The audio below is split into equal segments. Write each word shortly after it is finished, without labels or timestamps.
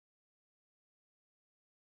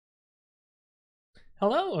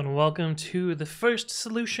Hello and welcome to the first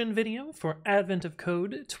solution video for Advent of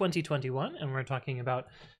Code 2021, and we're talking about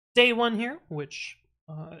day one here, which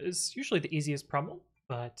is usually the easiest problem,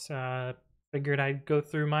 but figured I'd go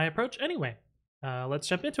through my approach anyway. Let's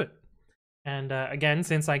jump into it. And again,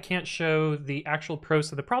 since I can't show the actual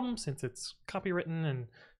pros of the problem, since it's copywritten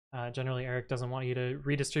and generally Eric doesn't want you to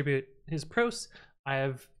redistribute his pros, I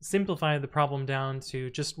have simplified the problem down to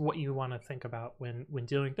just what you want to think about when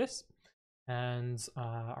dealing with this. And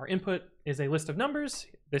our input is a list of numbers.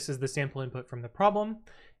 This is the sample input from the problem.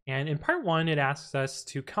 And in part one, it asks us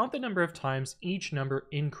to count the number of times each number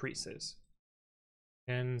increases.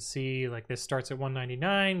 And see, like this starts at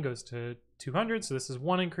 199, goes to 200. So this is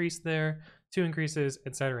one increase there, two increases,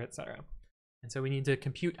 etc., etc. And so we need to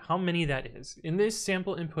compute how many that is. In this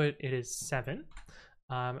sample input, it is 7.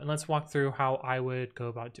 And let's walk through how I would go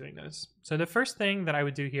about doing this. So the first thing that I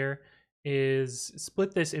would do here is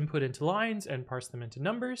split this input into lines and parse them into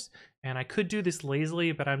numbers. And I could do this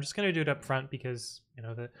lazily, but I'm just going to do it up front because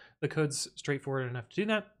the code's straightforward enough to do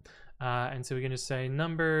that. And so we're going to say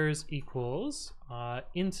numbers equals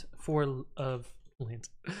int for of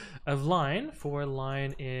line for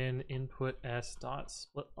line in input s dot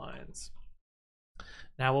split lines.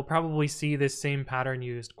 Now we'll probably see this same pattern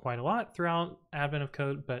used quite a lot throughout Advent of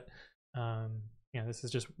Code, but yeah, this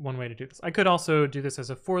is just one way to do this. I could also do this as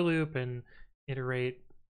a for loop and iterate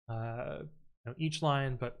each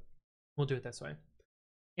line, but we'll do it this way.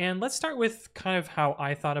 And let's start with kind of how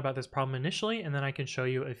I thought about this problem initially, and then I can show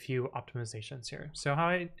you a few optimizations here. So how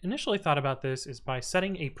I initially thought about this is by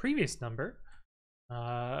setting a previous number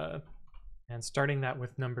and starting that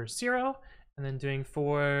with number 0, and then doing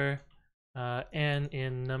for n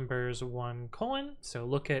in numbers 1 colon. So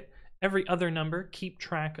look at every other number, keep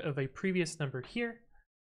track of a previous number here,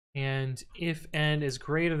 and if n is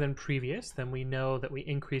greater than previous, then we know that we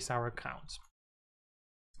increase our count.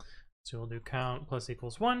 So we'll do count plus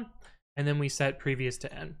equals 1, and then we set previous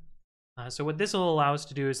to n. So what this will allow us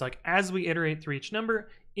to do is, like, as we iterate through each number,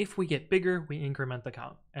 if we get bigger, we increment the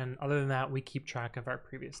count, and other than that, we keep track of our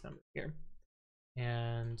previous number here.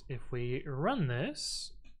 And if we run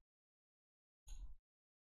this,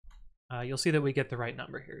 you'll see that we get the right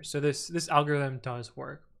number here. So this algorithm does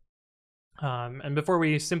work. And before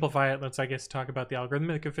we simplify it, let's, I guess, talk about the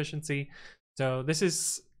algorithmic efficiency. So this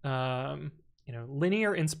is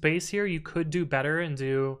linear in space here. You could do better and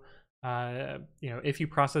do if you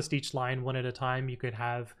processed each line one at a time, you could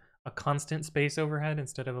have a constant space overhead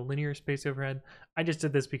instead of a linear space overhead. I just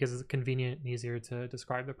did this because it's convenient and easier to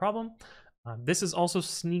describe the problem. This is also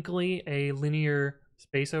sneakily a linear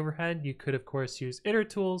space overhead. You could, of course, use iter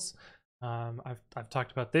tools. I've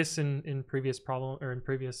talked about this in previous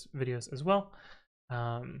videos as well.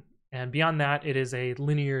 And beyond that, it is a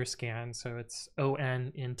linear scan. So it's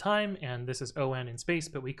ON in time, and this is ON in space,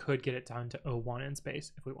 but we could get it down to O1 in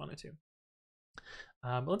space if we wanted to.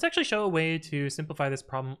 But let's actually show a way to simplify this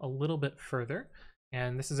problem a little bit further.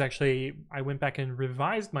 And this is actually, I went back and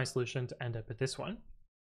revised my solution to end up at this one.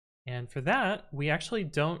 And for that, we actually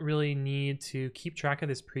don't really need to keep track of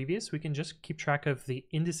this previous. We can just keep track of the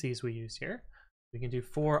indices we use here. We can do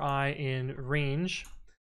for I in range.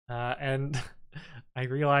 And I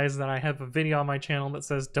realize that I have a video on my channel that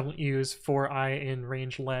says don't use for I in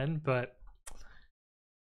range len, but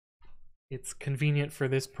it's convenient for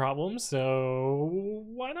this problem, so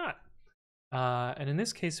why not? And in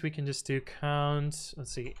this case, we can just do count.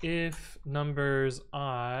 Let's see, if numbers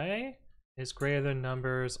I is greater than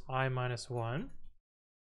numbers I minus 1,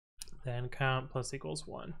 then count plus equals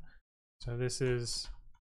 1. So this is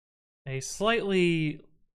a slightly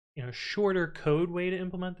shorter code way to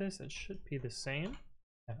implement this. It should be the same.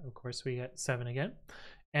 Of course, we get 7 again.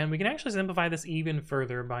 And we can actually simplify this even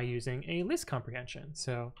further by using a list comprehension.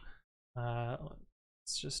 So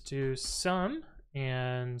let's just do sum,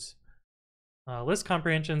 and list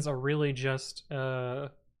comprehensions are really just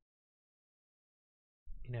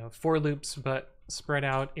for loops, but spread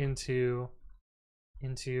out into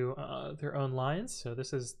their own lines. So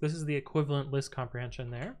this is the equivalent list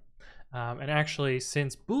comprehension there. And actually,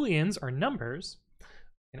 since booleans are numbers,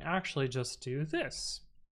 we can actually just do this.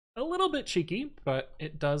 A little bit cheeky, but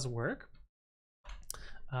it does work.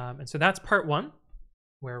 And so that's part one,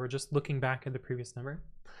 where we're just looking back at the previous number.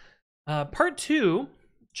 Part two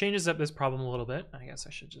changes up this problem a little bit. I guess I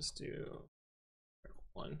should just do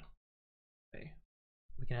one. Okay.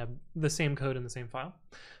 We can have the same code in the same file.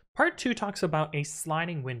 Part 2 talks about a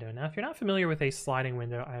sliding window. Now, if you're not familiar with a sliding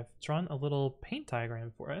window, I've drawn a little paint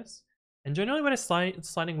diagram for us. And generally what a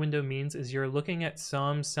sliding window means is you're looking at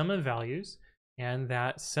some sum of values, and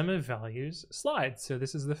that sum of values slides. So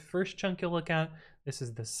this is the first chunk you'll look at, this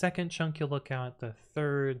is the second chunk you'll look at, the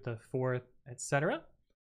third, the fourth, etc.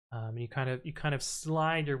 You kind of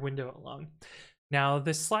slide your window along. Now,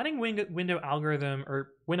 the sliding window algorithm, or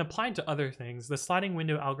when applied to other things, the sliding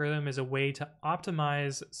window algorithm is a way to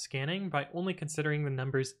optimize scanning by only considering the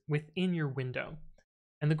numbers within your window.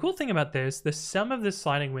 And the cool thing about this, the sum of this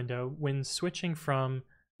sliding window when switching from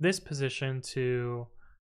this position to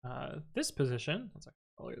this position, let's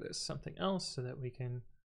color this something else so that we can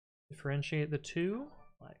differentiate the two,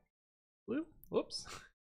 like blue. Whoops.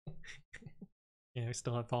 Yeah, I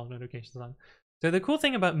still have follow notifications on. So the cool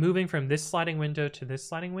thing about moving from this sliding window to this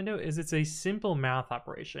sliding window is it's a simple math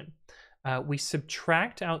operation. We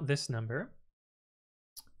subtract out this number.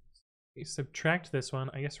 We subtract this one.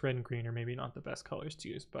 I guess red and green are maybe not the best colors to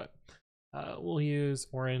use, but we'll use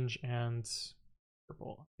orange and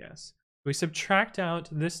purple, I guess. We subtract out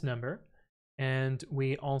this number, and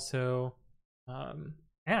we also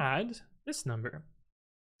add this number.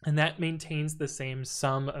 And that maintains the same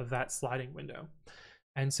sum of that sliding window.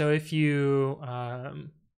 And so if you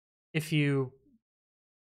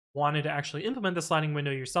wanted to actually implement the sliding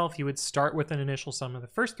window yourself, you would start with an initial sum of the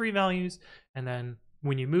first three values, and then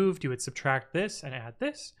when you moved, you would subtract this and add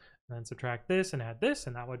this, and then subtract this and add this,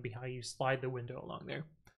 and that would be how you slide the window along there.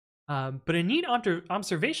 But a neat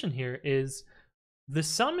observation here is the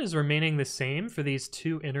sum is remaining the same for these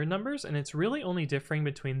two inner numbers, and it's really only differing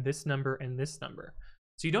between this number and this number.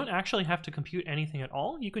 So you don't actually have to compute anything at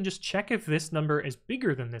all. You can just check if this number is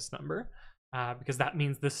bigger than this number, because that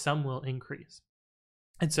means the sum will increase.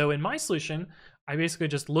 And so in my solution, I basically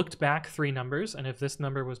just looked back three numbers, and if this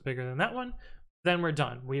number was bigger than that one, then we're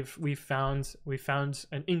done. We've found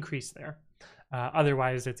an increase there.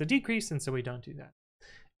 Otherwise, it's a decrease, and so we don't do that.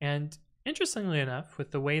 And interestingly enough,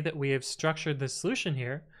 with the way that we have structured this solution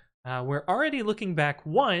here, we're already looking back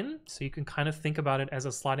 1, so you can kind of think about it as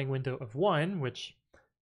a sliding window of 1, which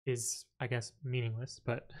is, I guess, meaningless,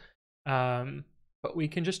 but we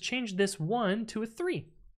can just change this 1 to a 3,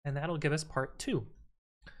 and that'll give us part 2.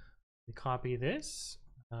 We copy this,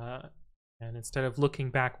 and instead of looking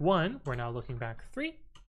back 1, we're now looking back 3.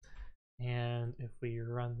 And if we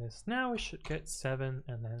run this now, we should get 7,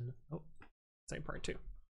 and then, oh, say part 2.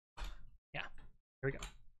 Yeah, there we go.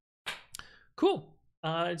 Cool.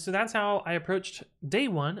 So that's how I approached day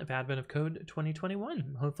 1 of Advent of Code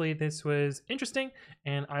 2021. Hopefully this was interesting,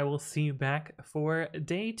 and I will see you back for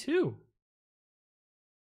day 2.